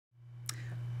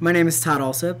My name is Todd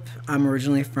Alsup. I'm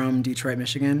originally from Detroit,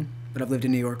 Michigan, but I've lived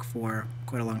in New York for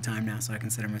quite a long time now, so I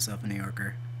consider myself a New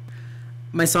Yorker.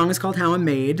 My song is called How I'm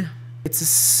Made. It's a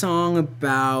song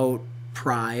about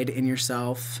pride in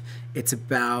yourself. It's a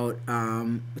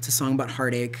song about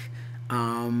heartache.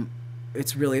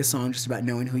 It's really a song just about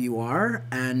knowing who you are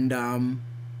and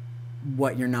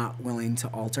what you're not willing to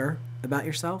alter about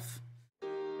yourself.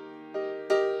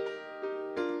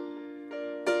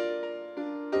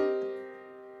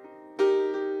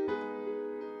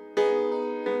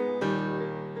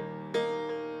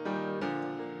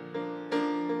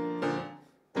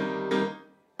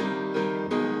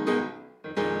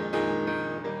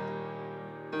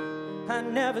 I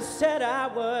never said I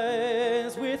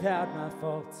was without my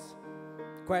faults,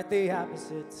 quite the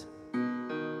opposite. I'm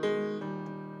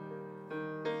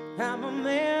a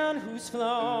man who's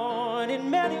flawed in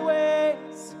many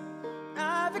ways.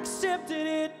 I've accepted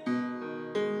it.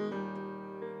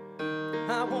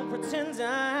 I won't pretend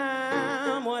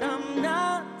I'm what I'm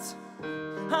not.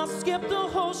 I'll skip the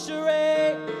whole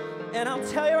charade, and I'll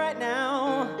tell you right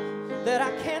now that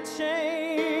I can't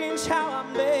change how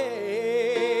I'm made.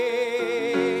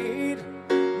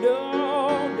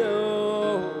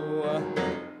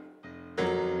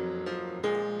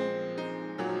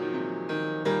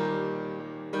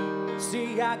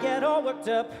 See, I get all worked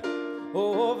up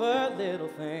over little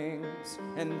things,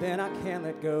 and then I can't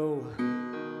let go.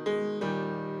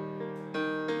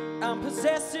 I'm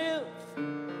possessive,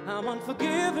 I'm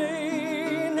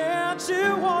unforgiving, and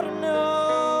you ought to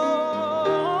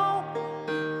know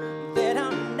that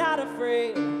I'm not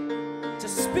afraid to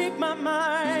speak my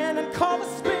mind and call a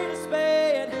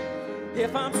spade.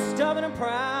 If I'm stubborn and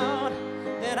proud,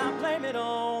 then I blame it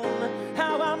on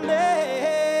how I'm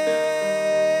made.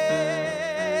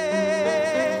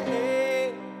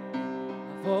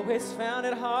 Always found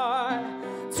it hard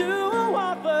to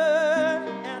offer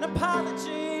an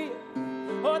apology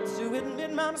or to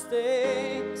admit my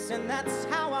mistakes, and that's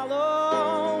how I'll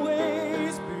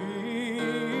always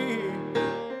be.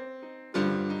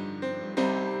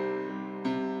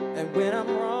 And when I'm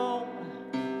wrong,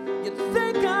 you'd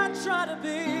think I'd try to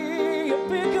be a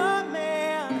bigger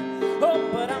man. Oh,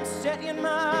 but I'm set in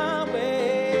my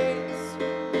ways.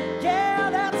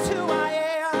 Yeah, that's who I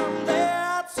am.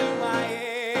 That's who I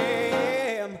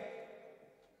am.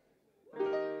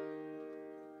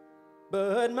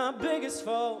 But my biggest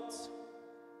fault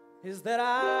is that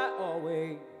I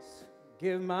always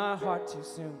give my heart too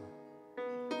soon.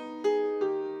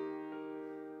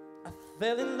 I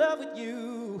fell in love with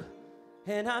you,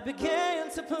 and I began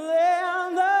to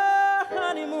plan the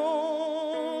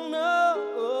honeymoon.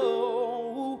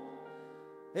 Oh,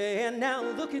 and now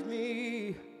look at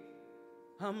me,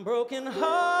 I'm broken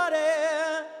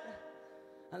hearted.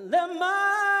 I let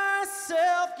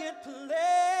myself get played.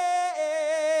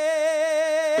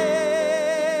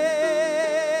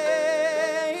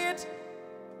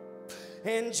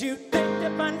 And you think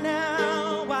that by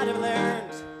now I'd have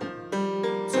learned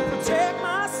to protect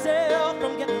myself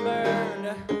from getting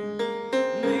burned.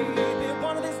 Maybe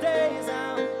one of these days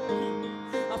I'll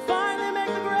finally make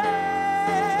the grade.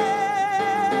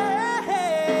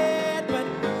 But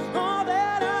all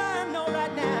that I know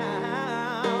right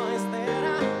now is that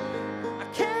I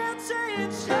can't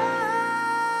change.